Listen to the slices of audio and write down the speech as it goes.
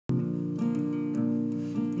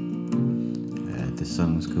This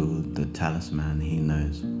song's called The Talisman, He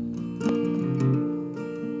Knows.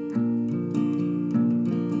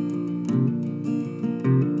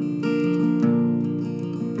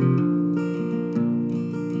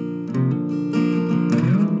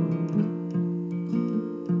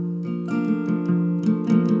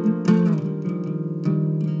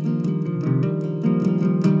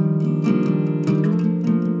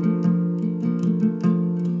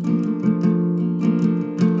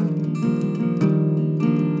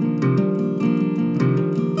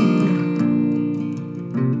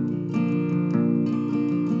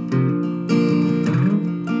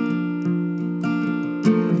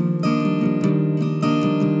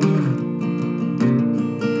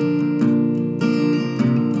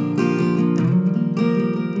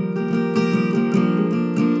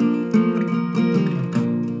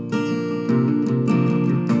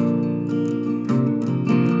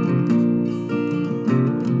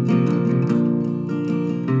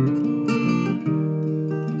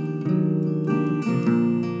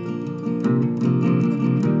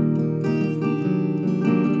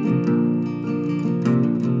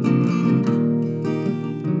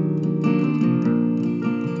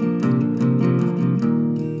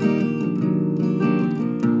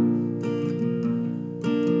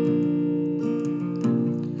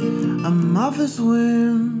 Mother's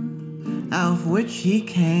womb, out of which he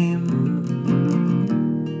came,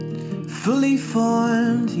 fully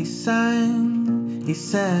formed, he sang, he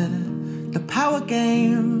said, the power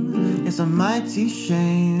game is a mighty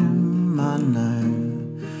shame, I know,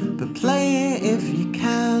 but play it if you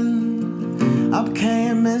can. Up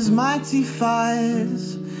came his mighty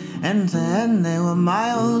thighs, end to end they were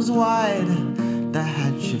miles wide. They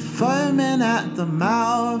had you foaming at the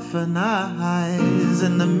mouth and eyes.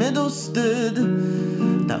 In the middle stood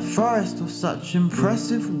that forest with such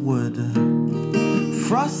impressive wood,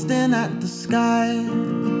 frosting at the sky.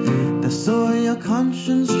 The soul your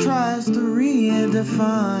conscience tries to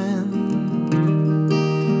redefine.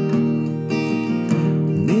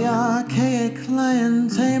 The archaic lion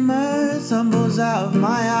tamer tumbles out of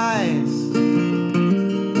my eyes.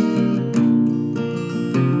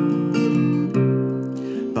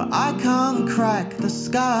 I can't crack the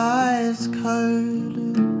sky's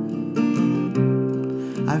code.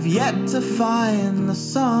 I've yet to find the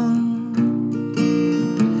song,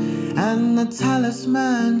 and the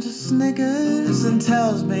talisman just sniggers and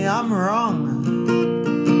tells me I'm wrong.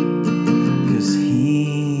 'Cause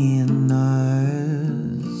he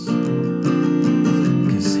knows.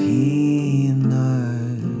 'Cause he knows.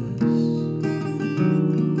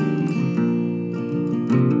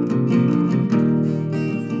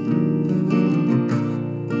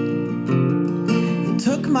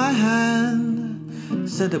 Took my hand,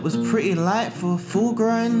 said it was pretty light for a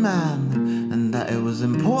full-grown man, and that it was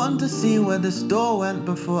important to see where this door went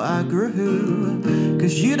before I grew.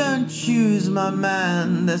 'Cause you don't choose, my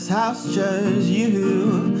man, this house chose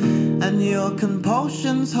you, and your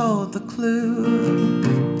compulsions hold the clue.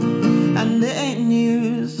 And it ain't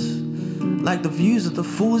news, like the views of the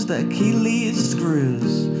fools that Achilles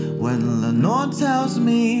screws. When Lenore tells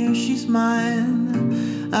me she's mine,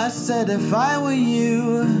 I said if I were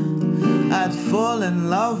you, I'd fall in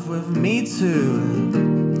love with me too.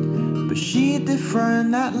 But she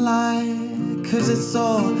dethroned that lie, 'cause it's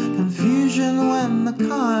all confusion when the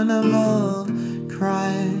carnival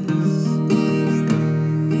cries.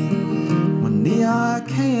 When the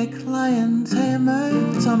archaic lion tamer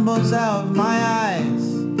tumbles out of my eyes.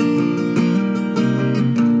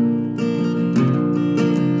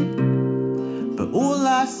 But all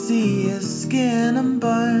I see is skin and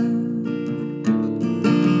bone.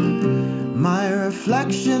 My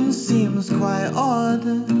reflection seems quite odd,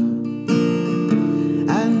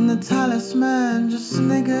 and the talisman just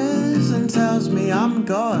sniggers and tells me I'm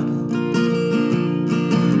God.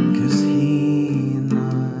 'Cause he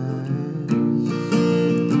knows.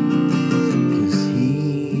 'Cause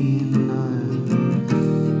he knows.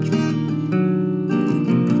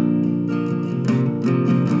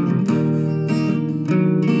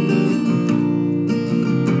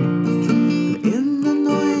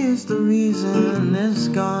 The reason is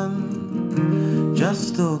gone,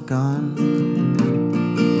 just all gone.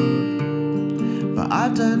 But I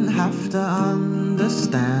don't have to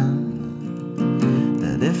understand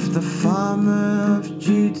that if the farmer of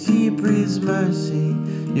duty breathes mercy,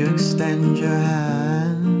 you extend your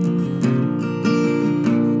hand.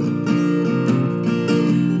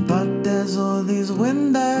 But there's all these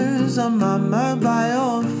windows on my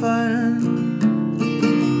mobile phone.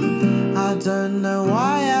 I don't know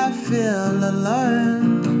why I feel alone,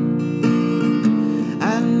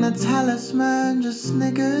 and the the talisman just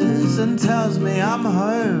snickers and tells me I'm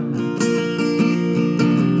home.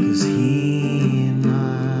 'Cause he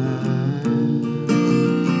knows.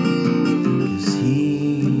 'Cause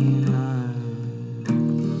he knows.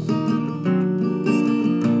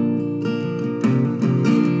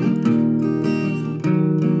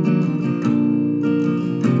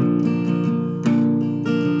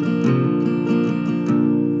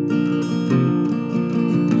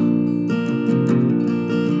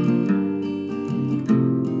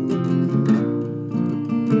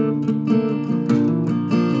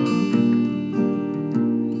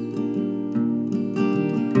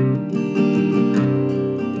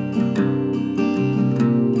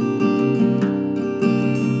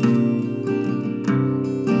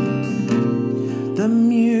 The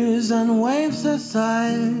muse unwaves her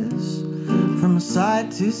sighs from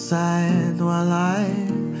side to side while I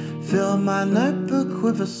fill my notebook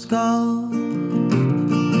with a skull.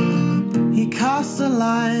 He casts a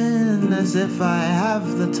line as if I have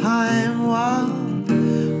the time while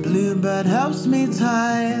Bluebird helps me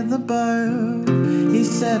tie the bow. He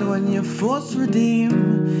said when your thoughts redeem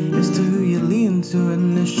is to who you lean to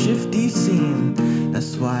in this shifty scene.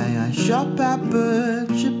 That's why I shop at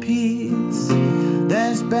Butcher Pete's.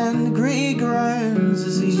 There's been gritty groans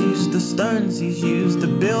as he's used the stones he's used to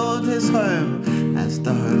build his home, as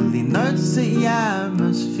the holy notes at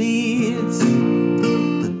Yammer's feet.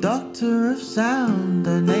 The doctor of sound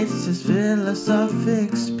donates his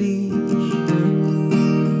philosophic speech,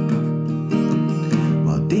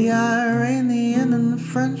 while the Iranian and the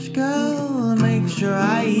French girl make sure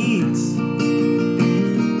I eat.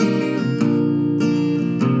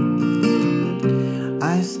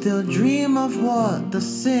 I still dream of what the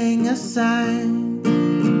singer sang,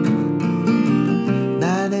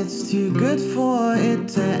 that it's too good for it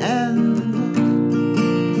to end.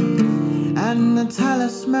 And the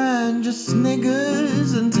talisman just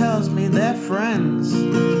sniggers and tells me they're friends.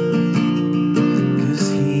 'Cause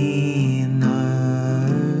he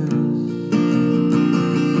knows.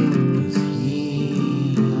 'Cause he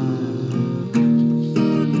knows.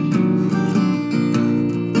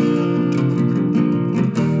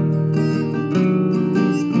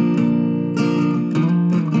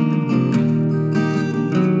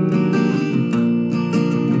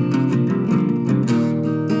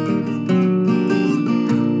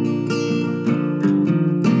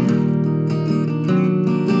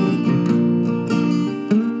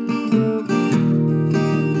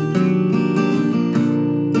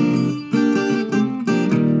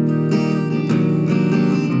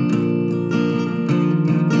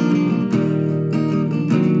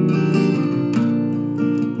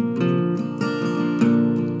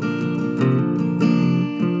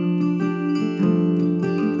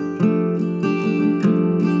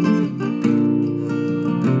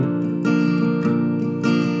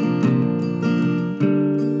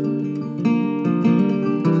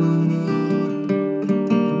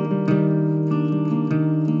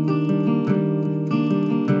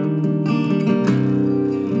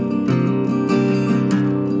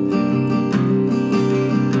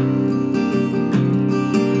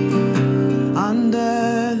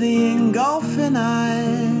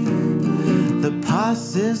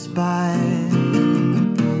 By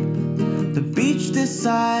the beach this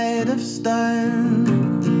side of stone,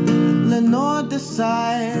 Lenore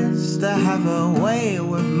decides to have a way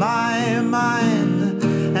with my mind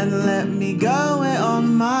and let me go it on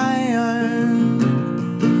my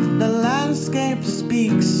own. The landscape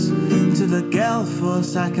speaks to the gale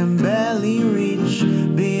force I can barely reach,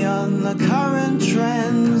 beyond the current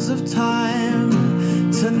trends of time,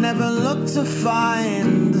 to never look to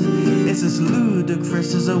find. It's as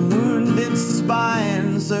ludicrous as a wounded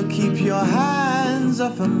spine. So keep your hands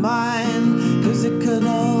off of mine, 'cause it could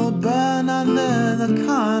all burn under the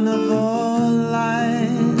carnival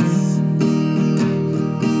lights.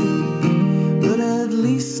 But at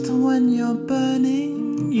least when you're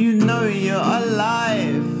burning, you know you're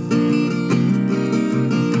alive.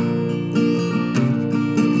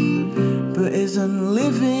 But isn't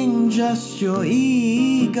living just your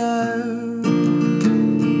ego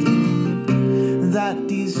that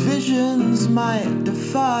these visions might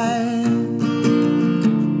defy?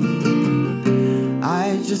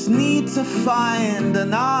 I just need to find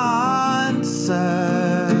an answer,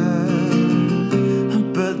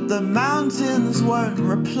 but the mountains won't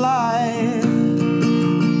reply.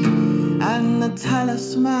 And the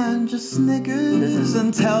talisman just sniggers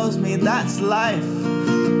and tells me that's life.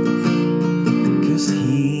 'Cause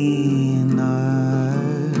he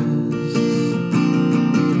knows.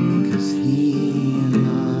 'Cause he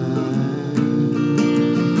knows.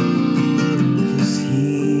 'Cause he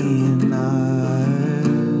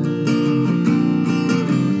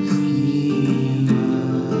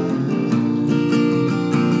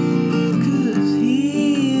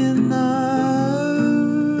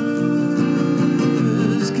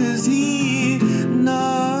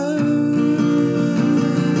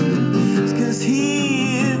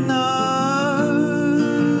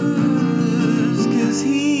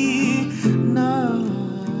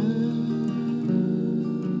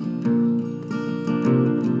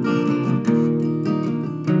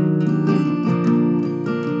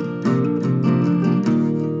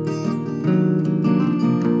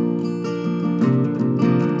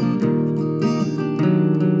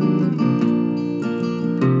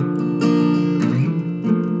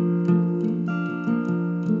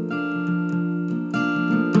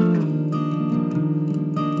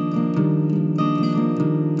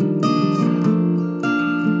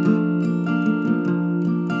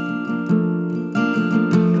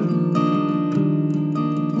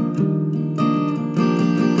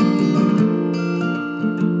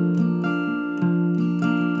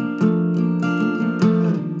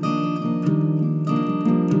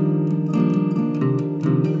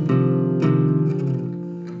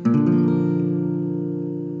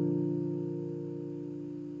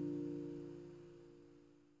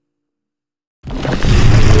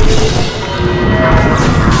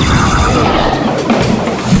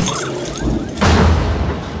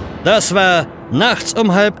Das war Nachts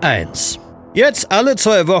um 12:30. Jetzt alle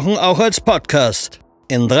 2 Wochen auch als Podcast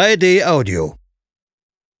in 3D Audio.